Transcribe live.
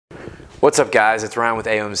What's up guys, it's Ryan with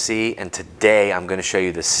AOMC, and today I'm going to show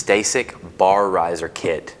you the Stacyc bar riser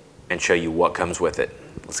kit and show you what comes with it.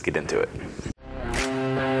 Let's get into it.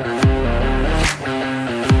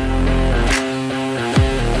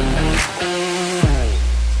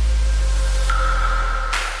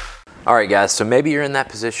 Alright guys, so maybe you're in that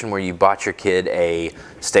position where you bought your kid a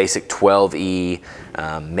Stacyc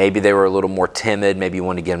 12E, maybe they were a little more timid, maybe you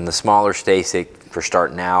want to get them the smaller Stacyc for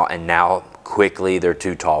starting out, and now quickly they're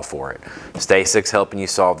too tall for it. Stacyc's helping you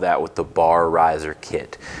solve that with the bar riser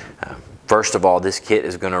kit. First of all, this kit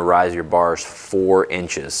is going to rise your bars 4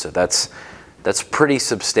 inches, so that's pretty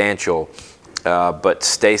substantial. But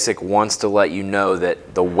Stacyc wants to let you know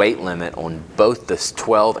that the weight limit on both the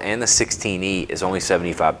 12 and the 16E is only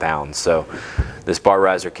 75 pounds. So this bar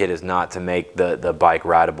riser kit is not to make the bike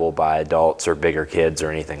rideable by adults or bigger kids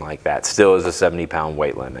or anything like that. Still is a 70-pound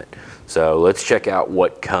weight limit. So let's check out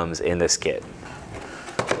what comes in this kit.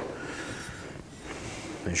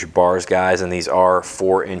 There's your bars, guys, and these are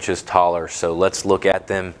 4 inches taller. So let's look at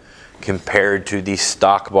them compared to the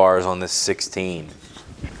stock bars on this 16.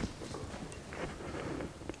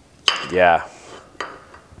 Yeah,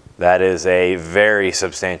 that is a very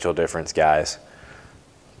substantial difference, guys.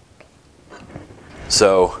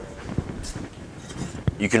 So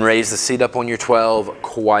you can raise the seat up on your 12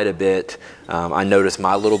 quite a bit. I noticed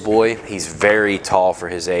my little boy, he's very tall for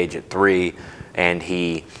his age at 3, and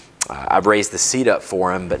I've raised the seat up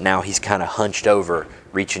for him, but now he's kind of hunched over,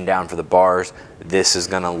 reaching down for the bars. This is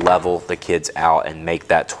going to level the kids out and make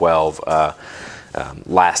that 12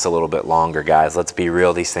 last a little bit longer, guys. Let's be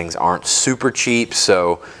real, these things aren't super cheap,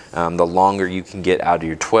 so the longer you can get out of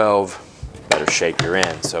your 12, better shape you're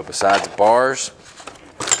in. So besides bars,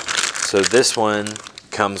 so this one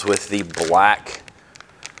comes with the black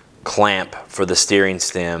clamp for the steering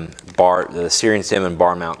stem and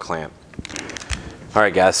bar mount clamp. All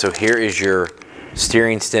right guys, so here is your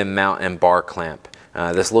steering stem mount and bar clamp.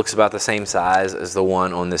 This looks about the same size as the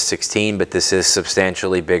one on the 16, but this is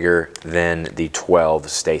substantially bigger than the 12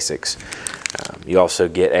 Stacycs. You also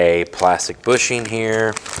get a plastic bushing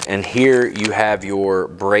here, and here you have your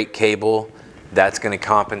brake cable. That's going to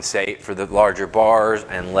compensate for the larger bars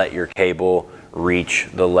and let your cable reach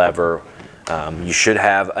the lever. You should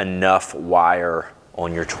have enough wire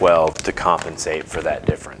on your 12 to compensate for that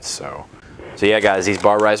difference. So yeah guys, these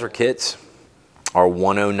bar riser kits are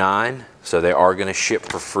 $109. So they are going to ship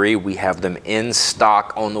for free. We have them in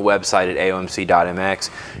stock on the website at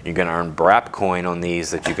AOMC.mx. You're going to earn Braapcoin on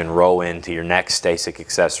these that you can roll into your next Stacyc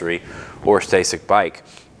accessory or Stacyc bike.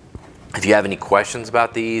 If you have any questions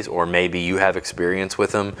about these, or maybe you have experience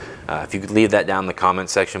with them, if you could leave that down in the comment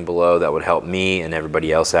section below, that would help me and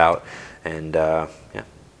everybody else out. And yeah,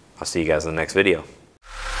 I'll see you guys in the next video.